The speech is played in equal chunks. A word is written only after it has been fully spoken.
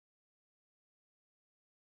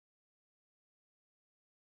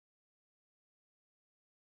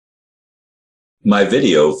My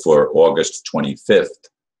video for August 25th,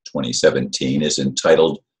 2017 is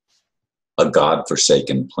entitled A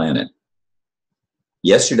God-Forsaken Planet.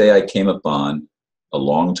 Yesterday I came upon a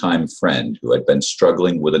longtime friend who had been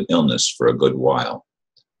struggling with an illness for a good while.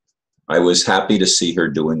 I was happy to see her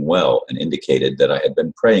doing well and indicated that I had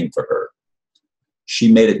been praying for her.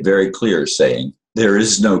 She made it very clear, saying, "There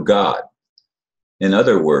is no God." In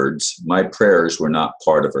other words, my prayers were not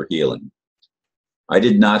part of her healing. I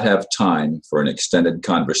did not have time for an extended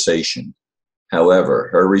conversation. However,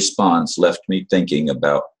 her response left me thinking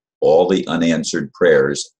about all the unanswered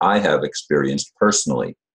prayers I have experienced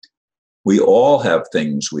personally. We all have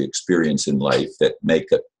things we experience in life that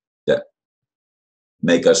make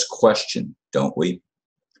us question, don't we?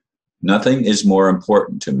 Nothing is more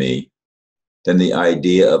important to me than the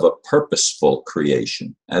idea of a purposeful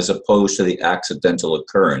creation, as opposed to the accidental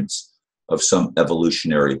occurrence of some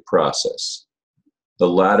evolutionary process. The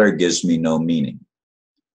latter gives me no meaning.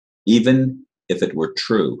 Even if it were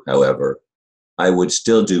true, however, I would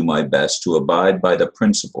still do my best to abide by the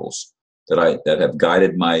principles that have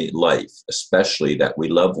guided my life, especially that we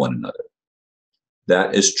love one another.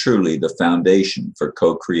 That is truly the foundation for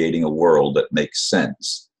co-creating a world that makes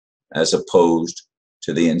sense, as opposed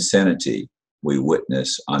to the insanity we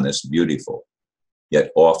witness on this beautiful,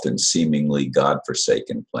 yet often seemingly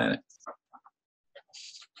God-forsaken planet.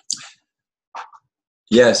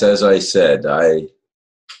 Yes, as I said, I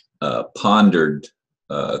pondered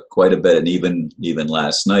quite a bit, and even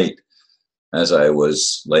last night, as I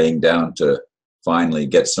was laying down to finally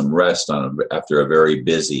get some rest after a very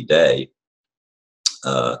busy day,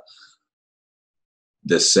 the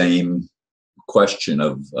same question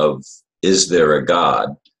of is there a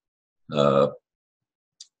God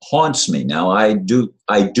haunts me. Now I do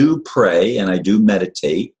pray and I do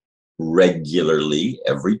meditate regularly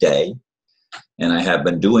every day. And I have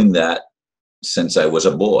been doing that since I was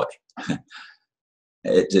a boy.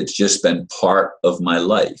 It's just been part of my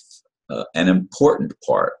life, an important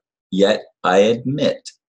part. Yet I admit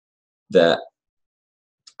that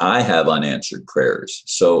I have unanswered prayers.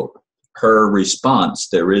 So her response,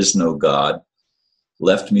 "There is no God,"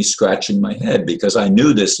 left me scratching my head, because I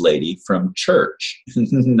knew this lady from church,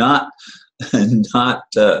 not in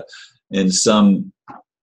some,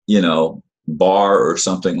 bar or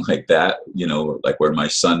something like that, like where my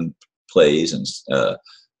son plays and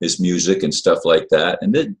his music and stuff like that.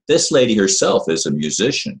 And this lady herself is a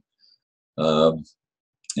musician, and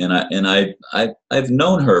I've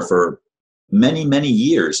known her for many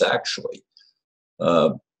years, actually,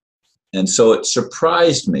 and so it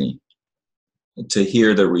surprised me to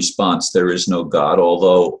hear the response, "There is no God,"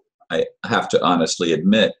 although I have to honestly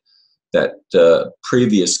admit that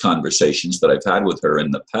previous conversations that I've had with her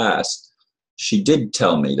in the past, she did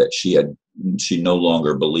tell me that she no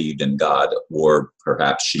longer believed in God, or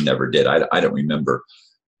perhaps she never did. I don't remember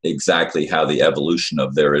exactly how the evolution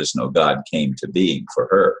of "there is no God" came to being for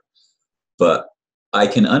her. But I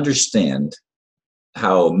can understand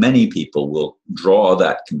how many people will draw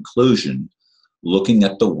that conclusion looking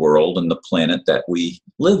at the world and the planet that we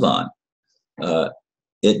live on.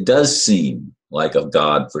 It does seem like a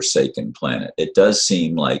God-forsaken planet. It does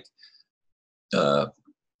seem like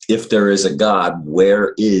if there is a God,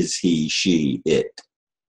 where is he, she, it?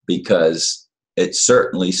 Because it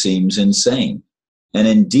certainly seems insane. And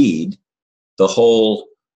indeed, the whole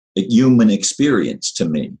human experience to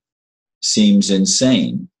me seems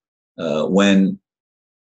insane when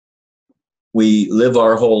we live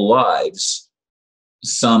our whole lives,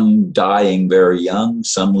 some dying very young,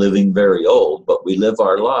 some living very old, but we live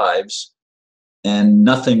our lives and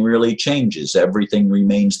nothing really changes. Everything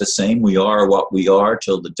remains the same. We are what we are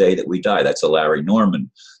till the day that we die. That's a Larry Norman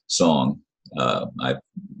song. I've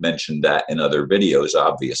mentioned that in other videos,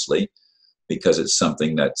 obviously, because it's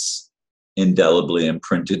something that's indelibly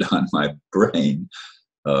imprinted on my brain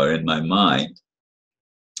or in my mind.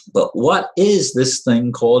 But what is this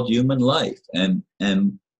thing called human life? And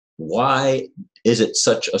why is it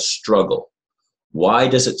such a struggle? Why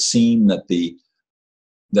does it seem that the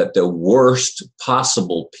worst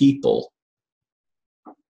possible people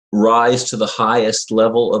rise to the highest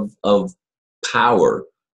level of power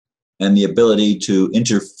and the ability to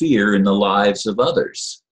interfere in the lives of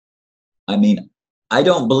others? I mean, I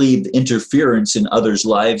don't believe interference in others'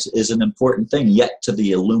 lives is an important thing, yet to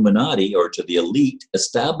the Illuminati or to the elite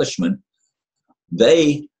establishment,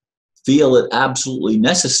 they feel it absolutely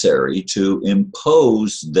necessary to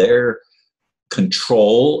impose their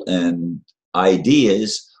control and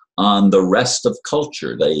ideas on the rest of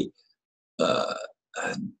culture. They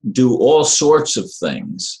do all sorts of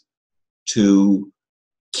things to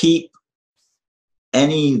keep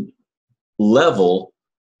any level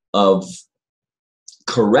of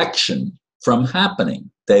correction from happening.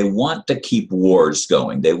 They want to keep wars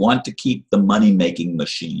going. They want to keep the money-making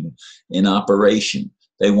machine in operation.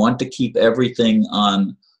 They want to keep everything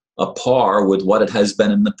on a par with what it has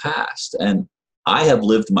been in the past. And I have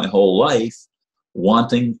lived my whole life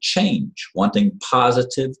wanting change, wanting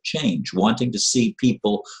positive change, wanting to see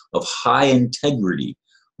people of high integrity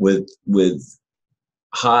with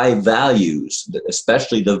high values,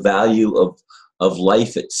 especially the value of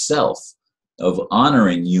life itself, of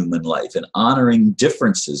honoring human life and honoring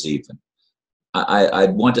differences even.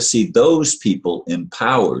 I'd want to see those people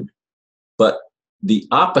empowered, but the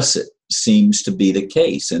opposite seems to be the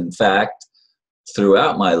case. In fact,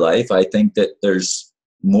 throughout my life, I think that there's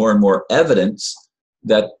more and more evidence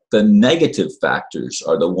that the negative factors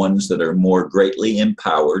are the ones that are more greatly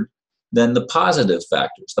empowered than the positive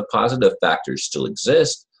factors. The positive factors still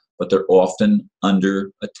exist, but they're often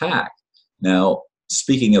under attack. Now,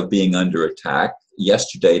 speaking of being under attack,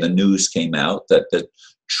 yesterday the news came out that the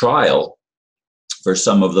trial for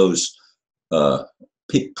some of those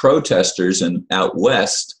protesters out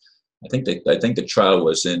west, I think the trial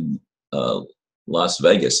was in Las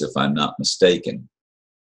Vegas, if I'm not mistaken.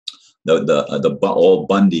 The all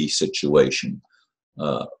Bundy situation,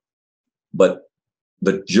 but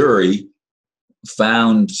the jury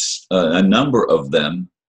found a number of them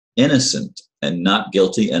innocent and not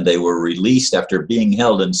guilty, and they were released after being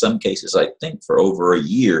held in some cases, I think, for over a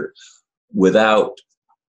year without,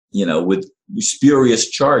 with spurious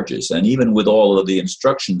charges. And even with all of the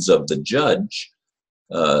instructions of the judge,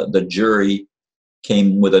 the jury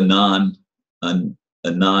came with a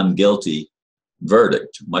non-guilty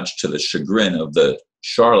verdict, much to the chagrin of the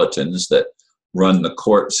charlatans that run the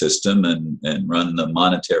court system and run the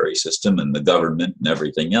monetary system and the government and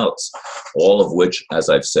everything else, all of which, as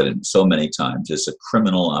I've said so many times, is a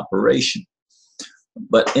criminal operation.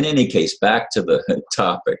 But in any case, back to the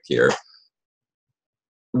topic here.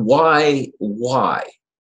 Why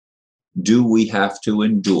do we have to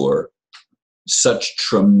endure such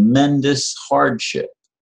tremendous hardship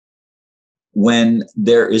when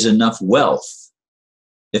there is enough wealth?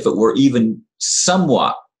 If it were even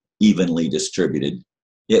somewhat evenly distributed,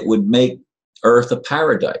 it would make Earth a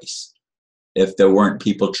paradise. If there weren't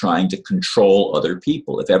people trying to control other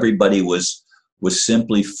people, if everybody was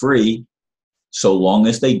simply free, so long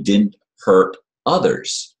as they didn't hurt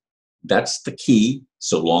others. That's the key,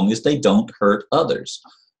 so long as they don't hurt others.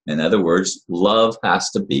 In other words, love has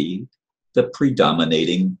to be the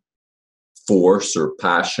predominating force or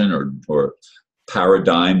passion or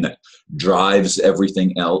paradigm that drives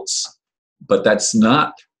everything else. But that's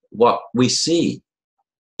not what we see.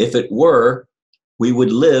 If it were, we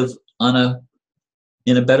would live in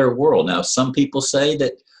a better world. Now, some people say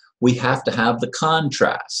that we have to have the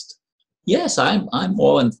contrast. Yes, I'm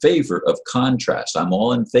all in favor of contrast. I'm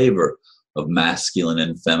all in favor of masculine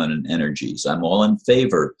and feminine energies. I'm all in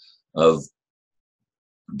favor of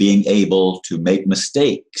being able to make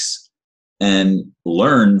mistakes and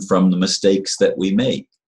learn from the mistakes that we make.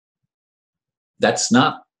 That's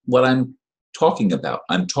not what I'm talking about.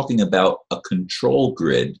 I'm talking about a control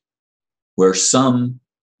grid where some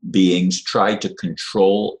beings try to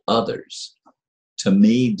control others. To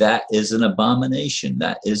me, that is an abomination.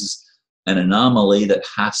 That is an anomaly that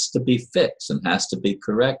has to be fixed and has to be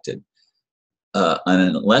corrected.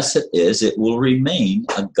 And unless it is, it will remain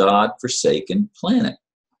a God-forsaken planet,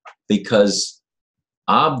 because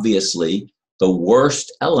obviously the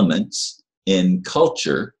worst elements in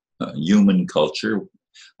culture, human culture,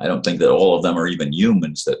 I don't think that all of them are even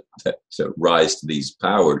humans that rise to these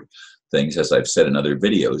powered things, as I've said in other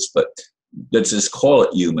videos, but let's just call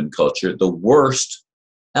it human culture. The worst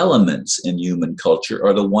elements in human culture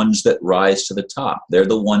are the ones that rise to the top. They're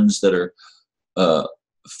the ones that are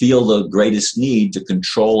feel the greatest need to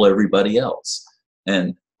control everybody else.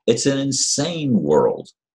 And it's an insane world.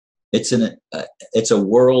 It's a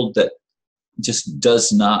world that just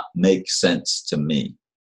does not make sense to me.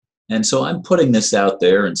 And so I'm putting this out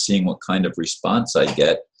there and seeing what kind of response I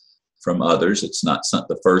get from others. It's not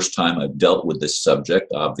the first time I've dealt with this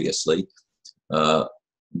subject, obviously, but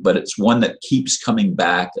it's one that keeps coming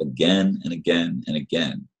back again and again and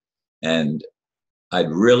again. And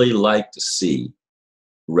I'd really like to see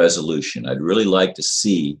resolution. I'd really like to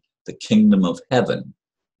see the kingdom of heaven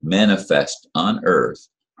manifest on earth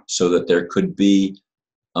so that there could be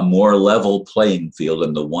a more level playing field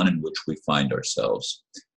than the one in which we find ourselves.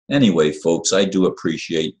 Anyway, folks, I do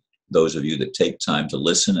appreciate those of you that take time to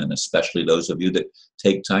listen, and especially those of you that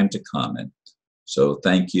take time to comment. So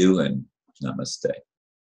thank you and namaste.